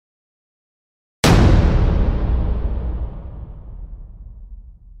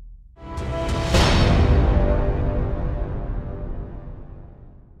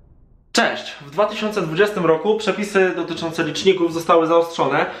Cześć! W 2020 roku przepisy dotyczące liczników zostały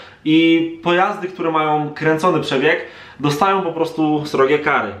zaostrzone i pojazdy, które mają kręcony przebieg, dostają po prostu srogie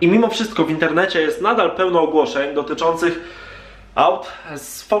kary. I mimo wszystko w internecie jest nadal pełno ogłoszeń dotyczących aut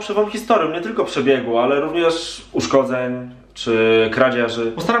z fałszywą historią, nie tylko przebiegu, ale również uszkodzeń czy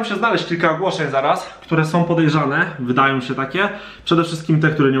kradzieży. Postaram się znaleźć kilka ogłoszeń zaraz, które są podejrzane, wydają się takie. Przede wszystkim te,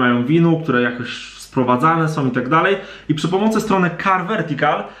 które nie mają winu, które jakoś sprowadzane są i tak dalej. I przy pomocy strony Car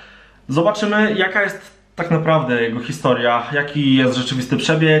Vertical zobaczymy, jaka jest tak naprawdę jego historia, jaki jest rzeczywisty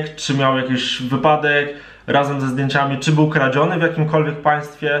przebieg, czy miał jakiś wypadek razem ze zdjęciami, czy był kradziony w jakimkolwiek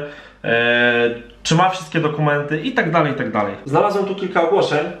państwie, czy ma wszystkie dokumenty i tak dalej, i tak dalej. Znalazłem tu kilka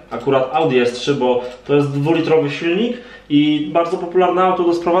ogłoszeń, akurat Audi S3, bo to jest 2-litrowy silnik i bardzo popularne auto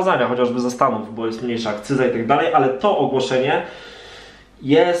do sprowadzania, chociażby ze Stanów, bo jest mniejsza akcyza i tak dalej, ale to ogłoszenie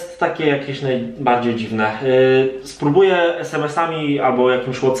jest takie jakieś najbardziej dziwne. Spróbuję SMS-ami albo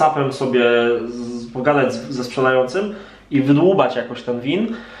jakimś WhatsAppem sobie pogadać ze sprzedającym i wydłubać jakoś ten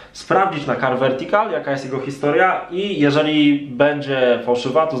win, sprawdzić na Car Vertical, jaka jest jego historia i jeżeli będzie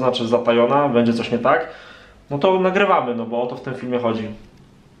fałszywa, to znaczy zatajona, będzie coś nie tak, no to nagrywamy, no bo o to w tym filmie chodzi.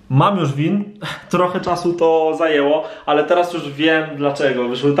 Mam już win, trochę czasu to zajęło, ale teraz już wiem dlaczego.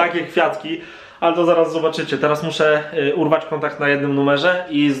 Wyszły takie kwiatki, ale to zaraz zobaczycie. Teraz muszę urwać kontakt na jednym numerze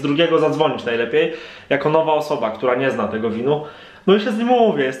i z drugiego zadzwonić najlepiej, jako nowa osoba, która nie zna tego winu. No i się z nim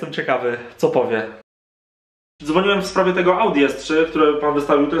umówię, jestem ciekawy, co powie. Dzwoniłem w sprawie tego Audi S3, które pan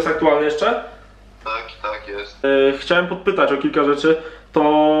wystawił, to jest aktualne jeszcze? Tak jest. Chciałem podpytać o kilka rzeczy.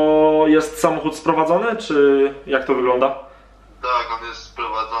 To jest samochód sprowadzony, czy jak to wygląda? Tak, on jest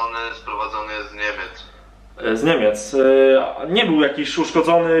sprowadzony jest z Niemiec. Z Niemiec. Nie był jakiś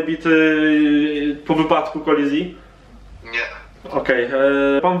uszkodzony, bity po wypadku kolizji? Nie. Okej.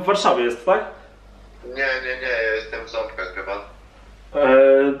 Pan w Warszawie jest, tak? Nie, ja jestem w Ząbkach, wie pan.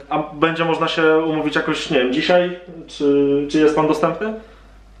 A będzie można się umówić jakoś, nie wiem, dzisiaj? Czy jest pan dostępny?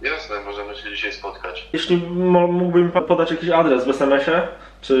 Jasne, możemy się dzisiaj spotkać. Jeśli mógłby mi pan podać jakiś adres w SMS-ie,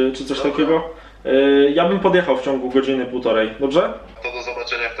 czy coś takiego? Ja bym podjechał w ciągu godziny, półtorej, dobrze? To do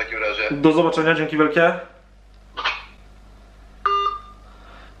zobaczenia w takim razie. Do zobaczenia, dzięki wielkie.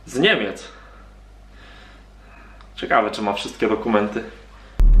 Z Niemiec. Ciekawe, czy ma wszystkie dokumenty.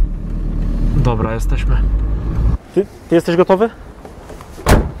 Dobra, jesteśmy. Ty jesteś gotowy?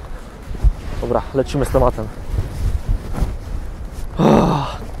 Dobra, lecimy z tematem.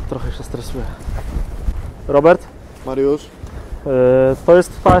 Trochę się stresuję. Robert? Mariusz? To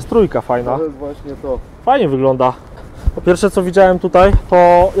jest ta S3 fajna. To jest właśnie to. Fajnie wygląda. Po pierwsze co widziałem tutaj,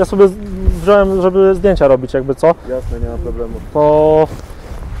 to ja sobie wziąłem, żeby zdjęcia robić, jakby co. Jasne, nie ma problemu. To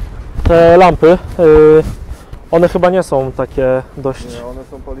te lampy, one chyba nie są takie dość... Nie, one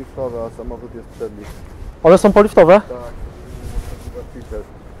są poliftowe, a samochód jest przed nich. One są poliftowe? Tak, to jest.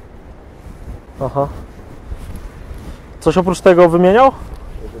 Aha. Coś oprócz tego wymieniał?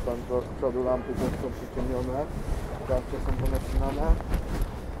 Wie pan co, z przodu lampy też są przyciemnione, tarcze są ponacinane.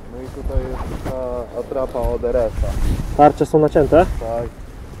 No i tutaj jest ta atrapa od RS-a. Tarcze są nacięte. Tak,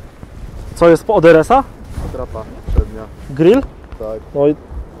 Co jest od RS-a? atrapa przednia. Grill? Tak. No i...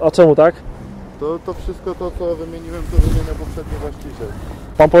 A czemu tak? To wszystko to, co wymieniłem, to wymienia poprzedni właściciel.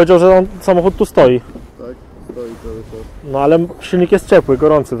 Pan powiedział, że samochód tu stoi. Tak, stoi cały czas. No ale silnik jest ciepły,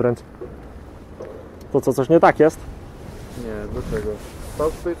 gorący wręcz. To co, coś nie tak jest? Nie, dlaczego?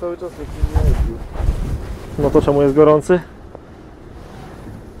 Stał tutaj cały czas, jak nie jeździł. No to czemu jest gorący?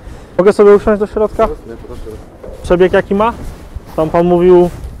 Mogę sobie usiąść do środka? Jasne, proszę. Przebieg jaki ma? Tam pan mówił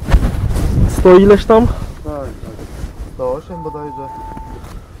 100 ileś tam? Tak. 108 bodajże.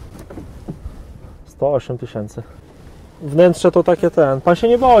 108 000. Wnętrze to takie ten. Pan się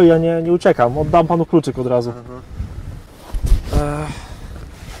nie boi, ja nie uciekam. Oddam panu kluczyk od razu.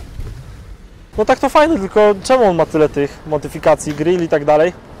 No tak to fajne, tylko czemu on ma tyle tych modyfikacji, grill i tak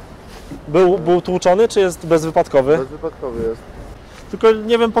dalej? Był tłuczony, czy jest bezwypadkowy? Bezwypadkowy jest. Tylko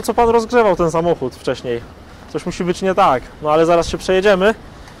nie wiem, po co pan rozgrzewał ten samochód wcześniej. Coś musi być nie tak. No ale zaraz się przejedziemy.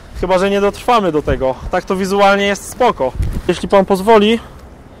 Chyba że nie dotrwamy do tego. Tak to wizualnie jest spoko. Jeśli pan pozwoli,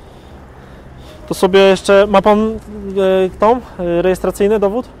 to sobie jeszcze... Ma pan rejestracyjny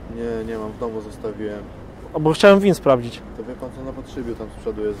dowód? Nie mam, w domu zostawiłem. Bo chciałem win sprawdzić. To wie pan co, na podszybiu tam z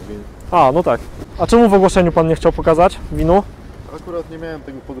przodu jest win. A, no tak. A czemu w ogłoszeniu pan nie chciał pokazać winu? Akurat nie miałem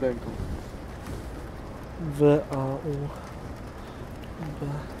tego pod ręką. W-A-U...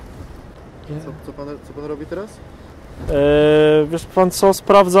 Co pan robi teraz? Wiesz pan co,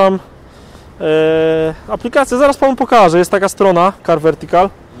 sprawdzam aplikację, zaraz panu pokażę, jest taka strona Car Vertical,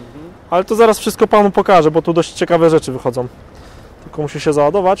 ale to zaraz wszystko panu pokażę, bo tu dość ciekawe rzeczy wychodzą, tylko musi się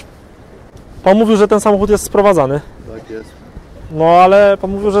załadować. Pan mówił, że ten samochód jest sprowadzany. Tak jest. No ale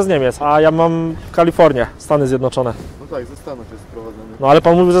pan mówił, że z Niemiec, a ja mam Kalifornię, Stany Zjednoczone. No tak, ze Stanów jest sprowadzony. No ale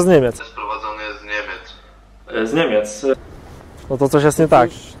pan mówił, że z Niemiec. Sprowadzony jest z Niemiec. Z Niemiec. No to coś jest nie tak.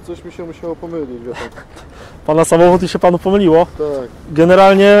 Coś mi się musiało pomylić, wie pan. Pana samochód i się panu pomyliło. Tak.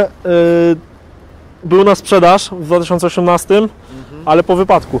 Generalnie był na sprzedaż w 2018, ale po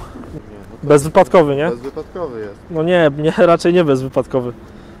wypadku. Nie, no to Bezwypadkowy, nie? bezwypadkowy jest. No nie, raczej nie bezwypadkowy.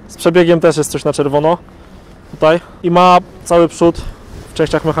 Z przebiegiem też jest coś na czerwono. Tutaj. I ma cały przód w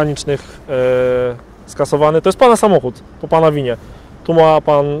częściach mechanicznych skasowany. To jest pana samochód, po pana winie. Tu ma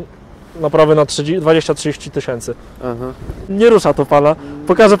pan naprawy na 20-30 tysięcy. Aha. Nie rusza to pana.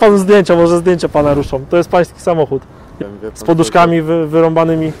 Pokażę panu zdjęcia, może zdjęcia pana ruszą. To jest pański samochód. Z poduszkami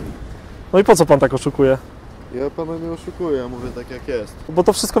wyrąbanymi. No i po co pan tak oszukuje? Ja pana nie oszukuję, ja mówię tak jak jest. Bo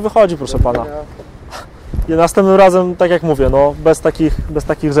to wszystko wychodzi, proszę pana. I następnym razem, tak jak mówię, no bez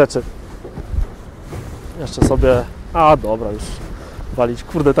takich rzeczy. Jeszcze sobie... A, dobra, już walić.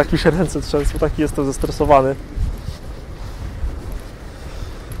 Kurde, tak mi się ręce trzęsą, taki jestem zestresowany.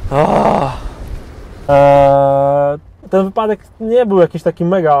 Ten wypadek nie był jakiś taki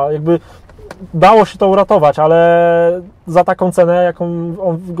mega, jakby dało się to uratować, ale za taką cenę, jaką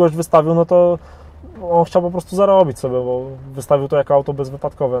on gość wystawił, no to on chciał po prostu zarobić sobie, bo wystawił to jako auto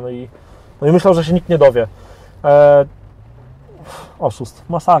bezwypadkowe, no i myślał, że się nikt nie dowie. Oszust,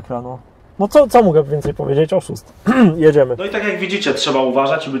 masakra, no. No co mogę więcej powiedzieć? Oszust. Jedziemy. No i tak jak widzicie, trzeba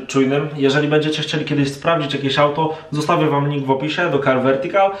uważać i być czujnym. Jeżeli będziecie chcieli kiedyś sprawdzić jakieś auto, zostawię wam link w opisie do Car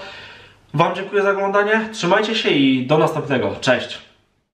Vertical. Wam dziękuję za oglądanie, trzymajcie się i do następnego. Cześć!